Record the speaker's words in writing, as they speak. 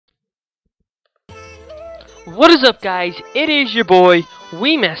What is up, guys? It is your boy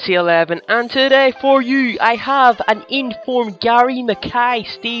Mackay-Steven, and today for you I have an informed Gary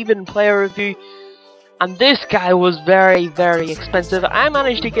Mackay-Steven player review. And this guy was very expensive. I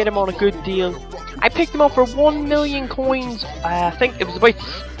managed to get him on a good deal. I picked him up for 1 million coins. I think it was about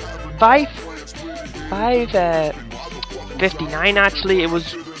 559 actually. It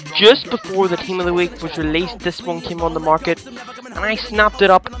was just before the team of the week was released. This one came on the market, and I snapped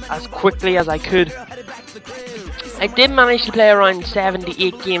it up as quickly as I could. I did manage to play around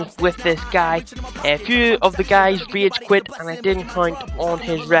 78 games with this guy. A few of the guys rage quit, and I didn't count on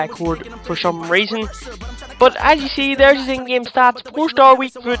his record for some reason. But as you see, there's his in-game stats: 4-star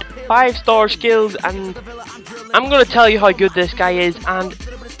weak foot, 5-star skills, and I'm going to tell you how good this guy is. And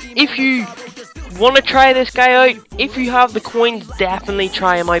if you want to try this guy out, if you have the coins, definitely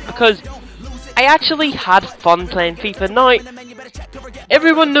try him out, because I actually had fun playing FIFA. Now,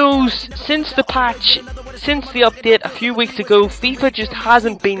 everyone knows since the patch, since the update a few weeks ago, FIFA just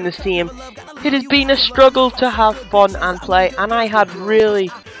hasn't been the same. It has been a struggle to have fun and play, and I really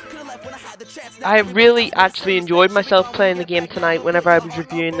actually enjoyed myself playing the game tonight whenever I was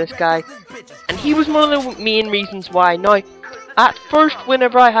reviewing this guy. And he was one of the main reasons why. Now, at first,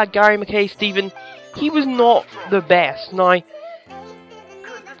 whenever I had Gary Mackay-Steven, he was not the best. Now,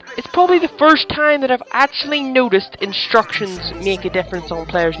 it's probably the first time that I've actually noticed instructions make a difference on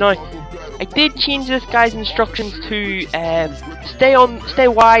players. Now, I did change this guy's instructions to stay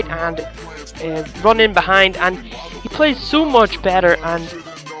wide and run in behind, and he plays so much better. And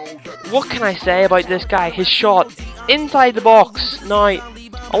what can I say about this guy? His shot inside the box. Now,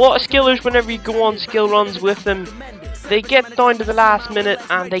 a lot of skillers, whenever you go on skill runs with them, they get down to the last minute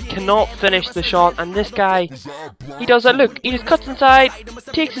and they cannot finish the shot, and this guy, he does that. Look, he just cuts inside,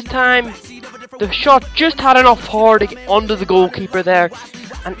 takes his time. The shot just had enough power to get under the goalkeeper there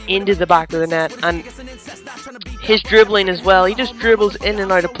and into the back of the net. And his dribbling as well, he just dribbles in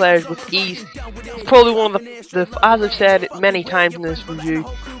and out of players with ease. He's probably one of the as I've said many times in this review,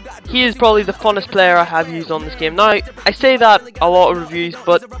 he is probably the funnest player I have used on this game. Now, I say that a lot of reviews,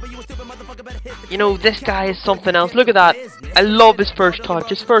 but you know, this guy is something else. Look at that. I love his first touch.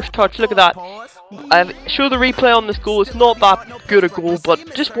 His first touch, look at that. I've show the replay on this goal. It's not that good a goal,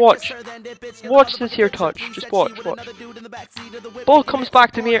 but just watch. Watch this here touch. Just watch. Ball comes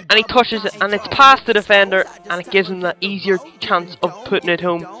back to me here, and he touches it, and it's past the defender, and it gives him that easier chance of putting it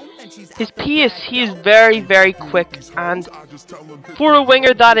home. His pace, he is very quick, and for a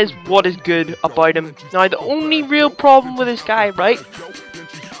winger, that is what is good about him. Now, the only real problem with this guy, right,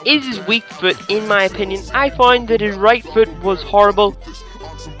 is his weak foot. In my opinion, I find that his right foot was horrible,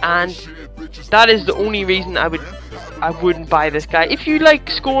 and that is the only reason I wouldn't buy this guy. If you like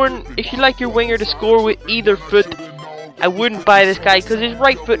scoring, if you like your winger to score with either foot, I wouldn't buy this guy, because his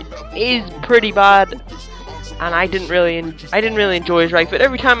right foot is pretty bad, and I didn't really enjoy his right foot.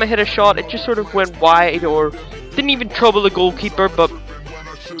 Every time I hit a shot, it just sort of went wide or didn't even trouble the goalkeeper. But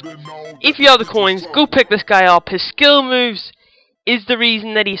if you have the coins, go pick this guy up. His skill moves is the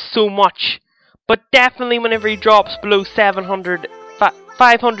reason that he's so much, but definitely whenever he drops below 500 to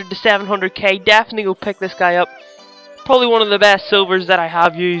 700k, definitely go pick this guy up. Probably one of the best silvers that I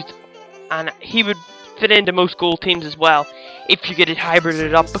have used, and he would fit into most goal teams as well if you get it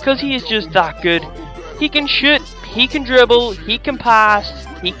hybrided up, because he is just that good. He can shoot, he can dribble, he can pass,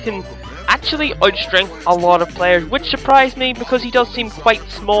 he can actually outstrength a lot of players, which surprised me because he does seem quite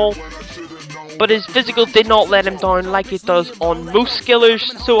small. But his physical did not let him down like it does on most skillers.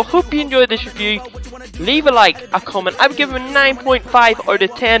 So I hope you enjoyed this review. Leave a like, a comment. I would give him a 9.5 out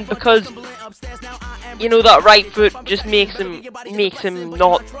of 10 because, you know, that right foot just makes him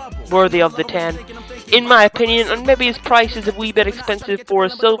not worthy of the 10, in my opinion. And maybe his price is a wee bit expensive for a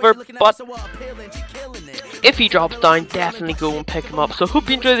silver, but if he drops down, definitely go and pick him up. So hope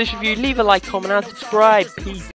you enjoyed this review. Leave a like, comment, and subscribe. Peace.